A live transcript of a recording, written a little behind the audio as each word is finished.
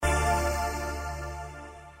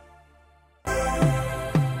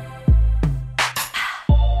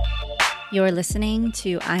You're listening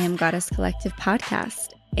to I Am Goddess Collective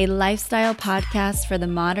podcast, a lifestyle podcast for the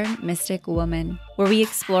modern mystic woman, where we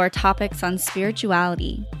explore topics on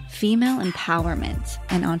spirituality, female empowerment,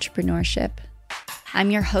 and entrepreneurship. I'm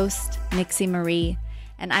your host, Nixie Marie,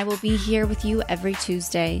 and I will be here with you every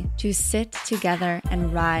Tuesday to sit together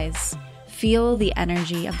and rise, feel the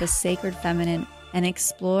energy of the sacred feminine, and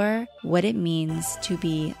explore what it means to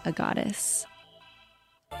be a goddess.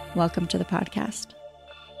 Welcome to the podcast.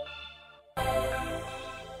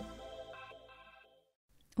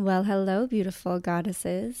 Well, hello, beautiful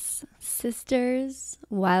goddesses, sisters,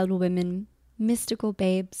 wild women, mystical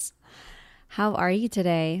babes. How are you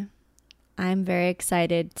today? I'm very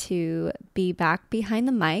excited to be back behind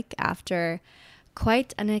the mic after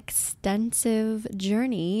quite an extensive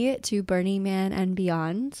journey to Burning Man and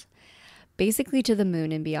beyond, basically to the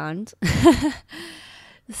moon and beyond.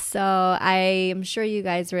 So I am sure you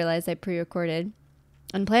guys realize I pre-recorded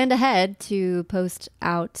and planned ahead to post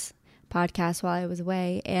out podcast while I was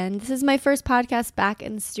away, and this is my first podcast back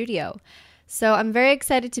in the studio, so I'm very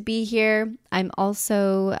excited to be here. I'm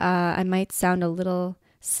also I might sound a little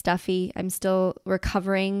stuffy. I'm still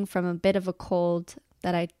recovering from a bit of a cold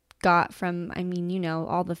that I got from,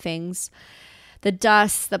 all the things, the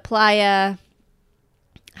dust, the playa,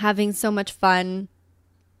 having so much fun,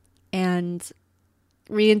 and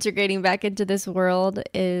reintegrating back into this world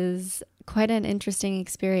is quite an interesting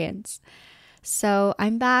experience. So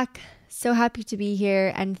I'm back. So happy to be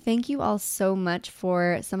here, and thank you all so much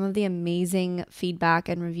for some of the amazing feedback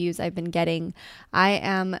and reviews I've been getting. I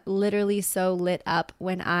am literally so lit up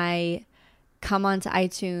when I come onto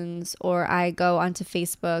iTunes or I go onto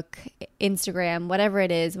Facebook, Instagram, whatever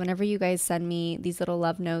it is. Whenever you guys send me these little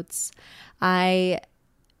love notes, I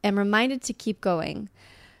am reminded to keep going.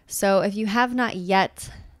 So if you have not yet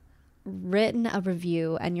written a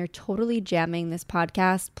review and you're totally jamming this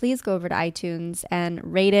podcast, please go over to iTunes and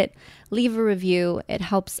rate it, leave a review. It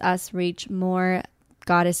helps us reach more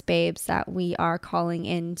goddess babes that we are calling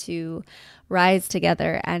in to rise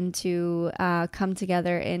together and to come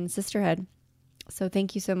together in sisterhood. So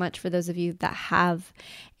thank you so much for those of you that have.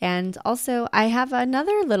 And also, I have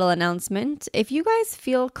another little announcement. If you guys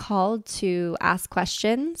feel called to ask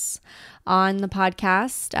questions on the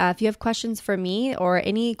podcast, if you have questions for me or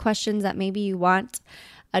any questions that maybe you want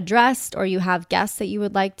addressed, or you have guests that you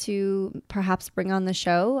would like to perhaps bring on the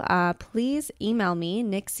show, please email me,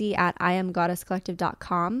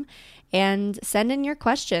 nixie@iamgoddesscollective.com, and send in your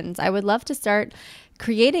questions. I would love to start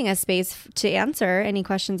creating a space to answer any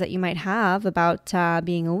questions that you might have about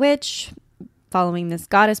being a witch, following this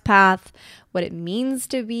goddess path, what it means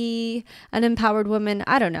to be an empowered woman.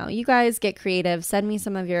 I don't know. You guys get creative. Send me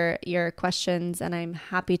some of your questions, and I'm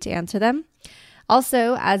happy to answer them.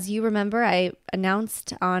 Also, as you remember, I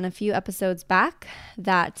announced on a few episodes back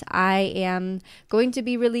that I am going to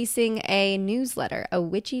be releasing a newsletter, a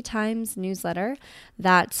Witchy Times newsletter,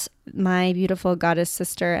 that my beautiful goddess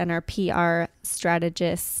sister and our PR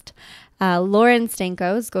strategist, Lauren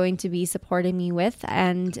Stanko, is going to be supporting me with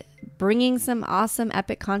and bringing some awesome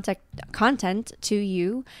epic content to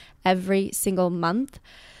you every single month.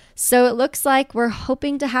 So it looks like we're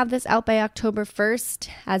hoping to have this out by October 1st.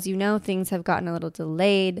 As you know, things have gotten a little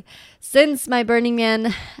delayed since my Burning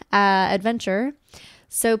Man adventure.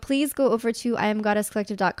 So please go over to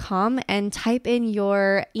iamgoddesscollective.com and type in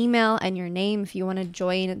your email and your name if you want to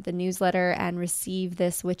join the newsletter and receive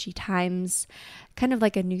this Witchy Times, kind of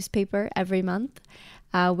like a newspaper every month.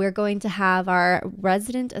 We're going to have our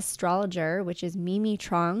resident astrologer, which is Mimi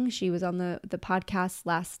Trong. She was on the podcast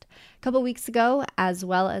last couple weeks ago, as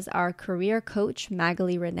well as our career coach,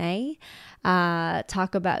 Magali Renee,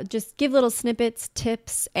 talk about, just give little snippets,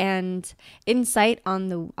 tips, and insight on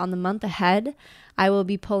the month ahead. I will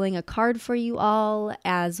be pulling a card for you all,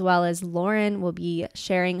 as well as Lauren will be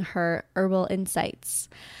sharing her herbal insights.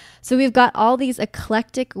 So we've got all these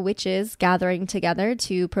eclectic witches gathering together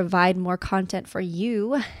to provide more content for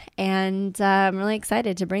you, and I'm really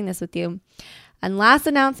excited to bring this with you. And last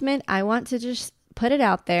announcement, I want to just put it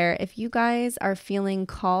out there. If you guys are feeling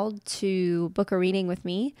called to book a reading with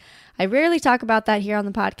me, I rarely talk about that here on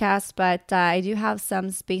the podcast, but I do have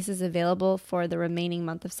some spaces available for the remaining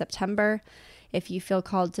month of September. If you feel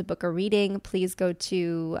called to book a reading, please go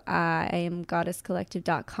to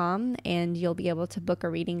iamgoddesscollective.com and you'll be able to book a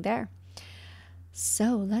reading there.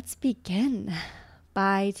 So let's begin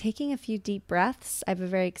by taking a few deep breaths. I have a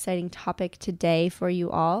very exciting topic today for you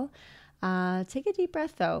all. Take a deep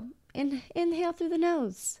breath though. Inhale through the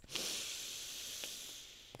nose.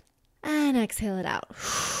 And exhale it out.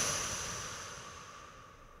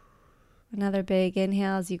 Another big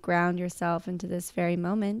inhale as you ground yourself into this very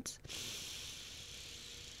moment.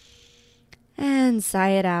 And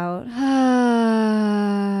sigh it out.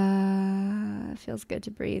 It feels good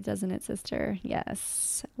to breathe, doesn't it, sister?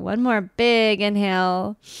 Yes. One more big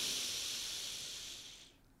inhale.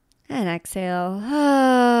 And exhale.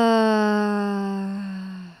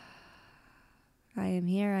 I am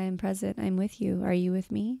here. I am present. I'm with you. Are you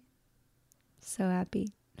with me? So happy.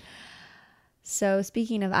 So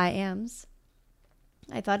speaking of I ams,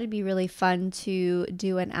 I thought it'd be really fun to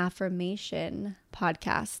do an affirmation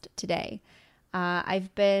podcast today.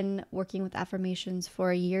 I've been working with affirmations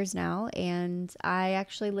for years now, and I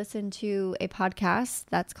actually listened to a podcast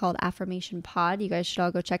that's called Affirmation Pod. You guys should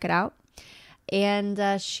all go check it out.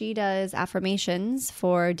 And she does affirmations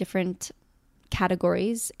for different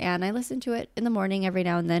categories, and I listen to it in the morning every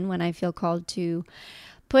now and then when I feel called to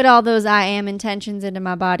put all those I am intentions into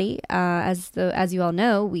my body. As you all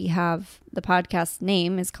know, we have the podcast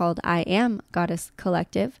name is called I Am Goddess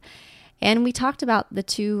Collective. And we talked about the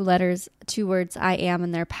two words I am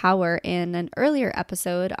and their power in an earlier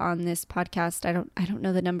episode on this podcast. I don't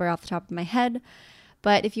know the number off the top of my head,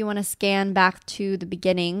 but if you want to scan back to the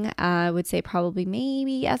beginning, I would say probably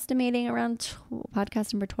maybe estimating around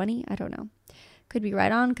podcast number 20. I don't know. Could be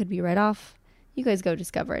right on, could be right off. You guys go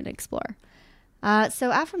discover and explore.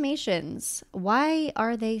 So affirmations, why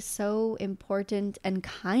are they so important and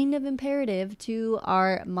kind of imperative to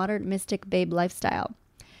our modern mystic babe lifestyle?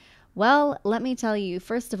 Well, let me tell you,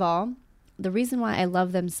 first of all, the reason why I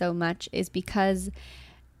love them so much is because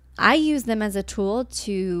I use them as a tool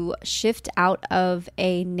to shift out of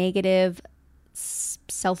a negative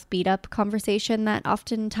self-beat-up conversation that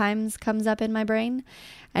oftentimes comes up in my brain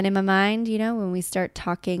and in my mind, when we start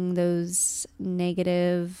talking those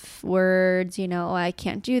negative words, oh, I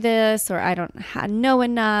can't do this, or I don't know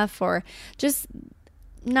enough, or just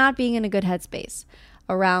not being in a good headspace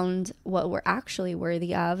around what we're actually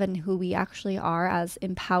worthy of and who we actually are as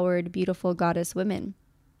empowered, beautiful goddess women.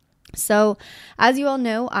 So as you all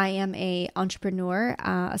know, I am an entrepreneur.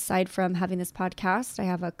 Aside from having this podcast, I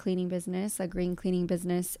have a cleaning business, a green cleaning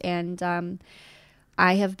business, and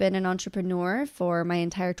I have been an entrepreneur for my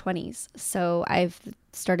entire 20s. So I've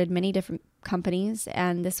started many different companies,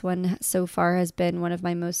 and this one so far has been one of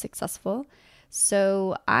my most successful.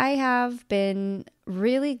 So I have been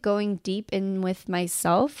really going deep in with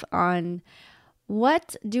myself on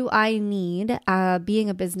what do I need being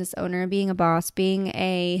a business owner, being a boss, being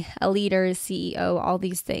a leader, CEO, all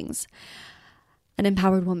these things. An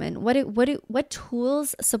empowered woman. What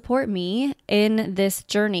tools support me in this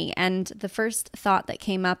journey? And the first thought that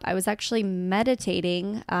came up, I was actually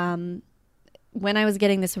meditating when I was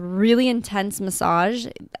getting this really intense massage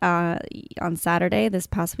on Saturday, this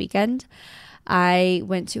past weekend. I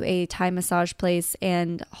went to a Thai massage place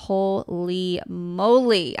and holy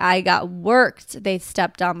moly, I got worked. They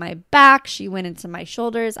stepped on my back. She went into my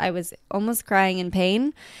shoulders. I was almost crying in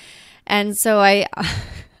pain. And so I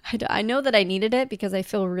know that I needed it because I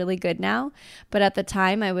feel really good now. But at the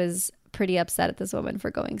time, I was pretty upset at this woman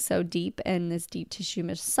for going so deep in this deep tissue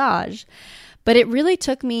massage. But it really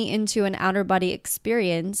took me into an outer body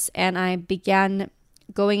experience, and I began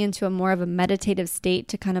going into a more of a meditative state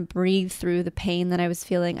to kind of breathe through the pain that I was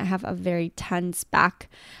feeling. I have a very tense back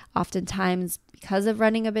oftentimes because of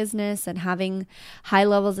running a business and having high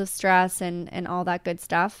levels of stress and all that good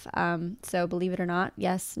stuff. So believe it or not,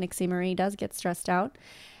 yes, Nixie Marie does get stressed out.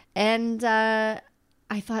 And I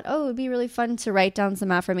thought, it would be really fun to write down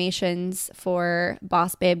some affirmations for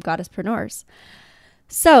boss babe goddesspreneurs.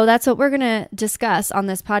 So that's what we're going to discuss on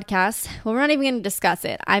this podcast. Well, we're not even going to discuss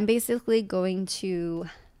it. I'm basically going to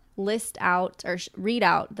list out or read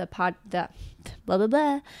out the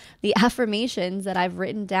affirmations that I've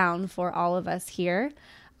written down for all of us here.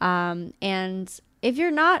 And if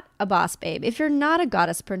you're not a boss babe, if you're not a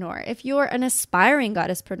goddesspreneur, if you're an aspiring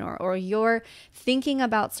goddesspreneur, or you're thinking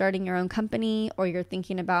about starting your own company, or you're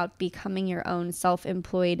thinking about becoming your own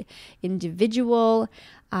self-employed individual,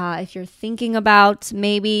 if you're thinking about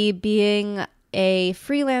maybe being a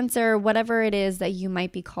freelancer, whatever it is that you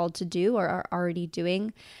might be called to do or are already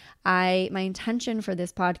doing, my intention for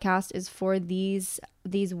this podcast is for these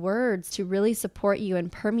words to really support you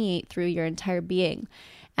and permeate through your entire being.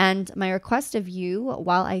 And my request of you,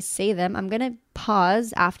 while I say them, I'm going to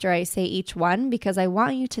pause after I say each one because I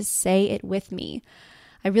want you to say it with me.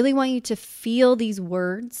 I really want you to feel these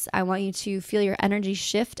words. I want you to feel your energy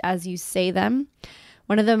shift as you say them.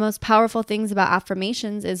 One of the most powerful things about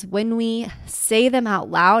affirmations is when we say them out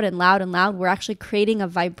loud and loud and loud, we're actually creating a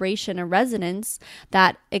vibration, a resonance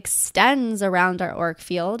that extends around our auric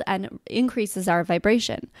field and increases our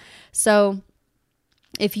vibration. So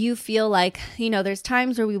If you feel like, there's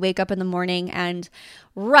times where we wake up in the morning and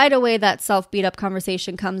right away that self-beat up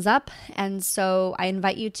conversation comes up. And so I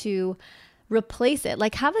invite you to replace it.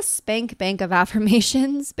 Like, have a spank bank of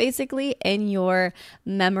affirmations basically in your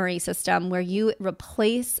memory system where you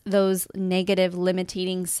replace those negative,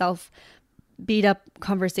 limiting, self beat up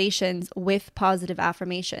conversations with positive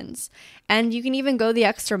affirmations. And you can even go the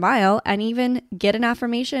extra mile and even get an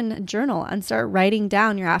affirmation journal and start writing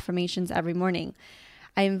down your affirmations every morning.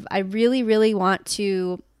 I really, really want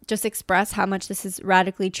to just express how much this has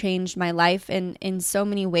radically changed my life in so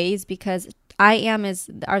many ways, because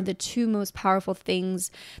are the two most powerful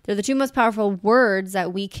things. They're the two most powerful words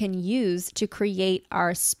that we can use to create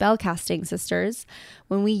our spell casting, sisters.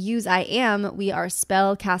 When we use I am, we are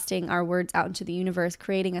spell casting our words out into the universe,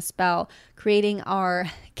 creating a spell, creating our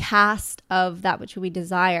cast of that which we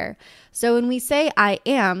desire. So when we say I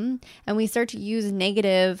am and we start to use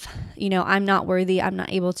negative, I'm not worthy, I'm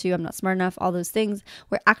not able to, I'm not smart enough, all those things,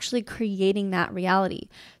 we're actually creating that reality.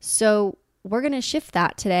 So we're going to shift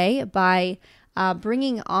that today by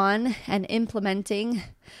bringing on and implementing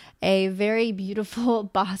a very beautiful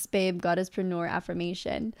boss babe goddesspreneur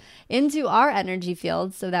affirmation into our energy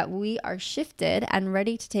field so that we are shifted and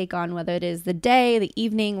ready to take on, whether it is the day, the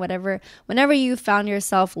evening, whenever you found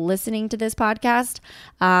yourself listening to this podcast.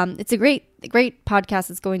 It's a great podcast.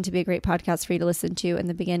 It's going to be a great podcast for you to listen to in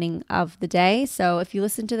the beginning of the day. So if you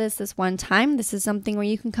listen to this one time, this is something where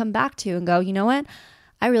you can come back to and go, you know what?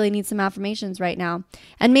 I really need some affirmations right now.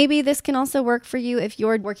 And maybe this can also work for you if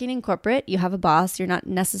you're working in corporate, you have a boss, you're not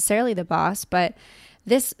necessarily the boss, but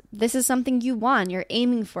this is something you want, you're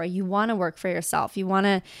aiming for, you want to work for yourself, you want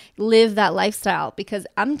to live that lifestyle, because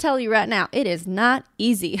I'm telling you right now, it is not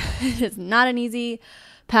easy. It is not an easy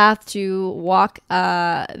path to walk,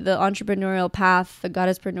 the entrepreneurial path, the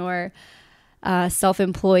goddesspreneur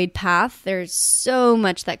self-employed path. There's so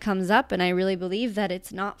much that comes up, and I really believe that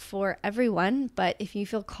it's not for everyone, but if you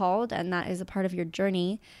feel called and that is a part of your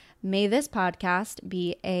journey, may this podcast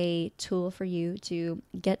be a tool for you to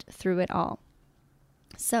get through it all.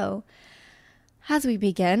 So as we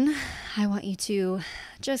begin, I want you to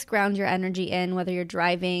just ground your energy in, whether you're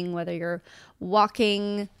driving, whether you're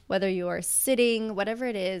walking, whether you're sitting, whatever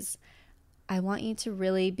it is. I want you to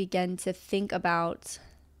really begin to think about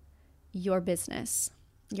your business,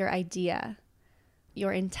 your idea,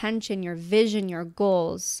 your intention, your vision, your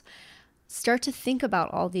goals. Start to think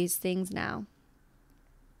about all these things now.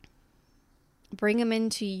 Bring them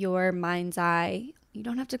into your mind's eye. You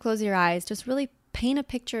don't have to close your eyes. Just really paint a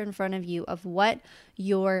picture in front of you of what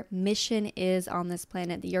your mission is on this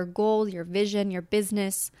planet, your goal, your vision, your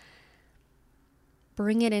business.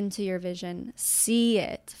 Bring it into your vision. See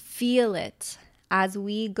it, feel it as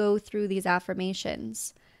we go through these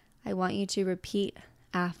affirmations. I want you to repeat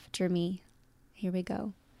after me. Here we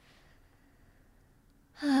go.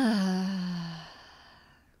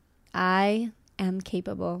 I am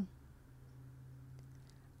capable.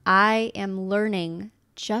 I am learning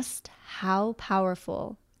just how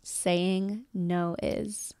powerful saying no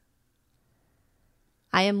is.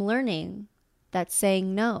 I am learning that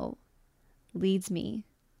saying no leads me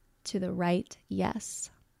to the right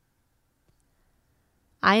yes.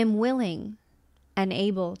 I am willing and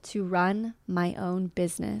able to run my own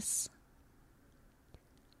business.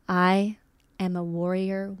 I am a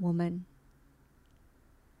warrior woman.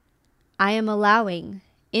 I am allowing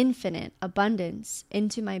infinite abundance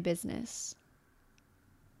into my business.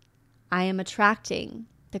 I am attracting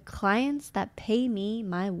the clients that pay me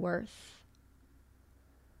my worth.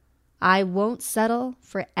 I won't settle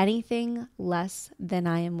for anything less than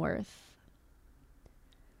I am worth.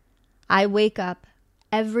 I wake up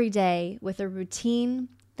every day with a routine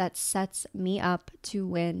that sets me up to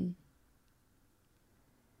win.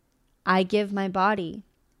 I give my body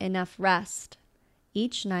enough rest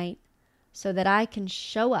each night so that I can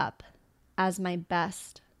show up as my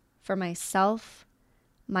best for myself,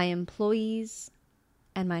 my employees,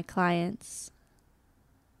 and my clients.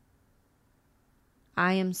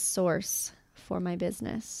 I am source for my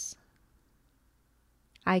business.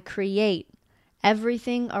 I create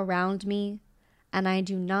everything around me, and I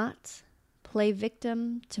do not play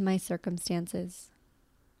victim to my circumstances.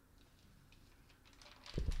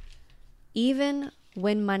 Even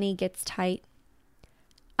when money gets tight,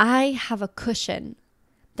 I have a cushion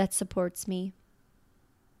that supports me.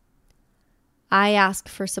 I ask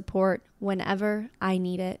for support whenever I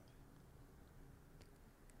need it.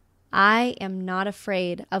 I am not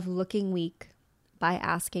afraid of looking weak by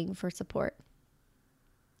asking for support.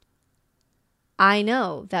 I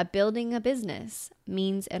know that building a business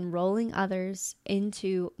means enrolling others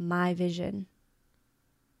into my vision.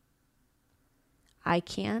 I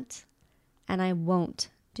can't and I won't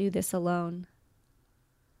do this alone.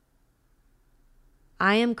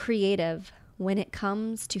 I am creative when it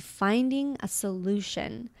comes to finding a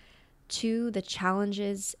solution to the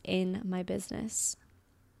challenges in my business.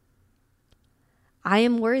 I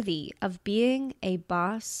am worthy of being a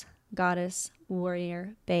boss, goddess,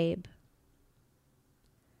 warrior, babe.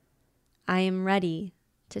 I am ready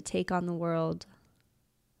to take on the world.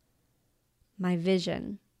 My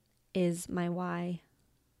vision is my why.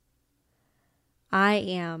 I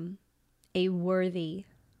am a worthy,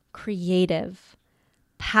 creative,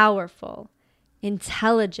 powerful,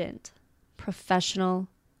 intelligent, professional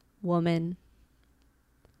woman.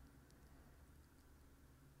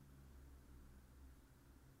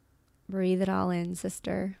 Breathe it all in,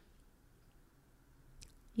 sister.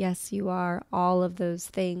 Yes, you are all of those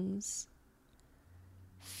things.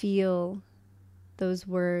 Feel those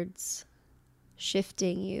words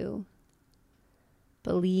shifting you.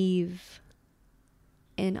 Believe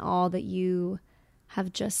in all that you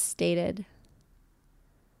have just stated.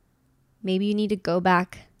 Maybe you need to go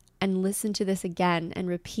back and listen to this again and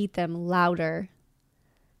repeat them louder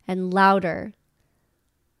and louder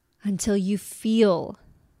until you feel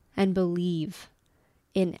and believe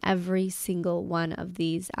in every single one of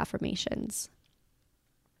these affirmations.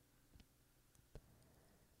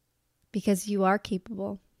 Because you are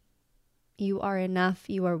capable. You are enough.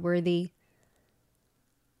 You are worthy.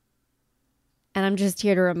 And I'm just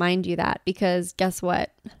here to remind you that, because guess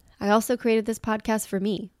what? I also created this podcast for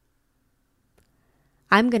me.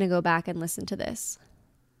 I'm going to go back and listen to this.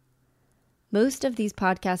 Most of these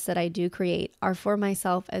podcasts that I do create are for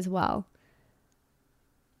myself as well.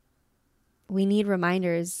 We need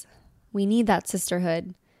reminders. We need that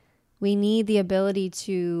sisterhood. We need the ability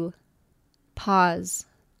to pause,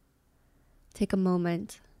 take a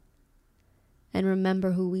moment, and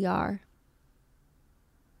remember who we are.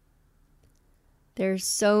 There's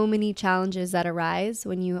so many challenges that arise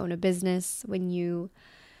when you own a business, when you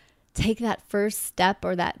take that first step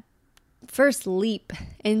or that first leap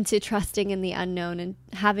into trusting in the unknown and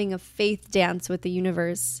having a faith dance with the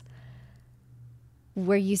universe,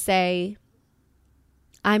 where you say,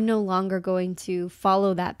 I'm no longer going to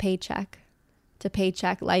follow that paycheck to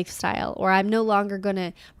paycheck lifestyle, or I'm no longer going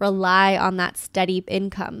to rely on that steady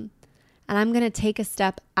income, and I'm going to take a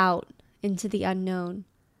step out into the unknown.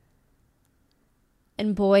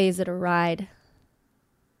 And boy, is it a ride.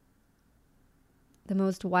 The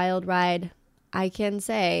most wild ride I can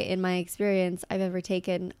say in my experience I've ever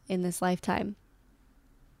taken in this lifetime.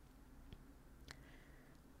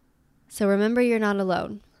 So remember, you're not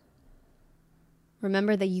alone.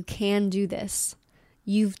 Remember that you can do this.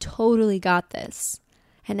 You've totally got this.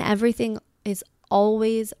 And everything is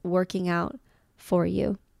always working out for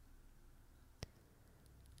you.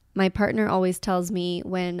 My partner always tells me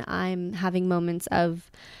when I'm having moments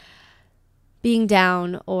of being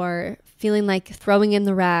down or feeling like throwing in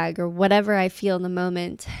the rag or whatever I feel in the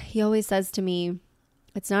moment, he always says to me,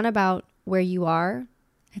 it's not about where you are,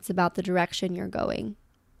 it's about the direction you're going.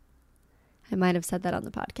 I might have said that on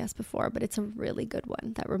the podcast before, but it's a really good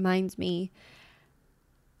one that reminds me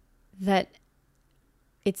that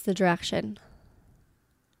it's the direction.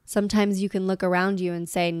 Sometimes you can look around you and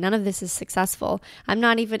say, none of this is successful. I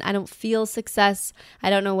don't feel success. I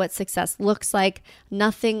don't know what success looks like.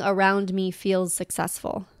 Nothing around me feels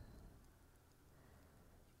successful.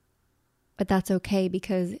 But that's okay,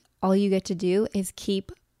 because all you get to do is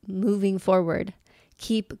keep moving forward.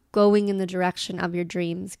 Keep going in the direction of your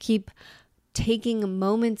dreams. Keep taking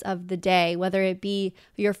moments of the day, whether it be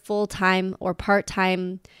your full-time or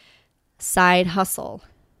part-time side hustle.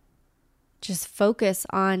 Just focus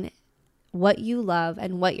on what you love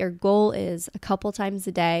and what your goal is a couple times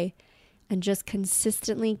a day, and just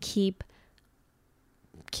consistently keep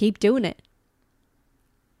doing it.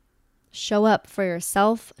 Show up for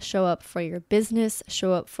yourself, show up for your business,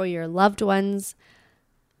 show up for your loved ones.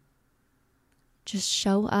 Just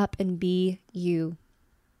show up and be you.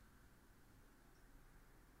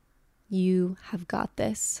 You have got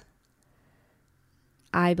this.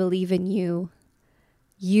 I believe in you.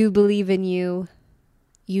 You believe in you.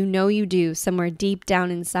 You know you do, somewhere deep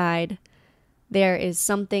down inside. There is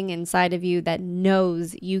something inside of you that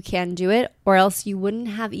knows you can do it, or else you wouldn't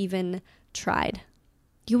have even tried.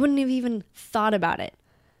 You wouldn't have even thought about it.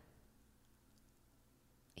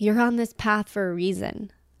 You're on this path for a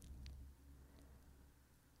reason.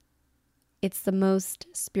 It's the most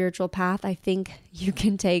spiritual path I think you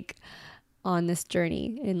can take on this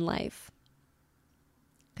journey in life.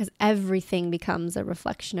 Because everything becomes a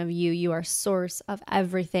reflection of you. You are source of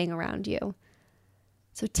everything around you.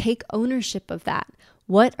 So take ownership of that.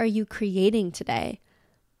 What are you creating today?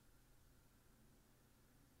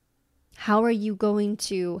 How are you going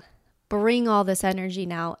to bring all this energy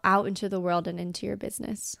now out into the world and into your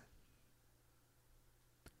business?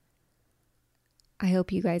 I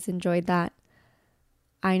hope you guys enjoyed that.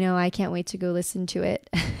 I know I can't wait to go listen to it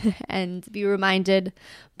and be reminded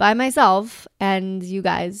by myself and you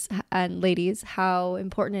guys and ladies how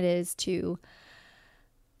important it is to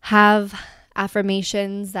have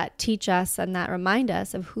affirmations that teach us and that remind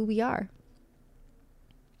us of who we are.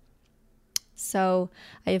 So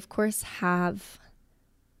I, of course, have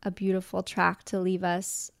a beautiful track to leave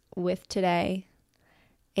us with today.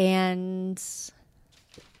 And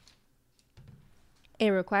it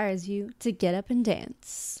requires you to get up and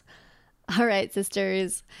dance. All right,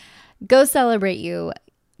 sisters, go celebrate you.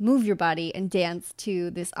 Move your body and dance to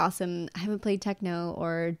this awesome, I haven't played techno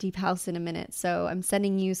or deep house in a minute, so I'm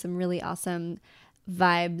sending you some really awesome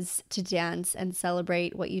vibes to dance and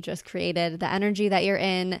celebrate what you just created, the energy that you're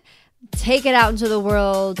in. Take it out into the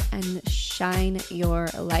world and shine your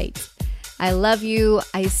light. I love you.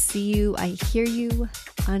 I see you. I hear you.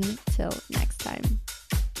 Until next time.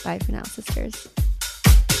 Bye for now, sisters.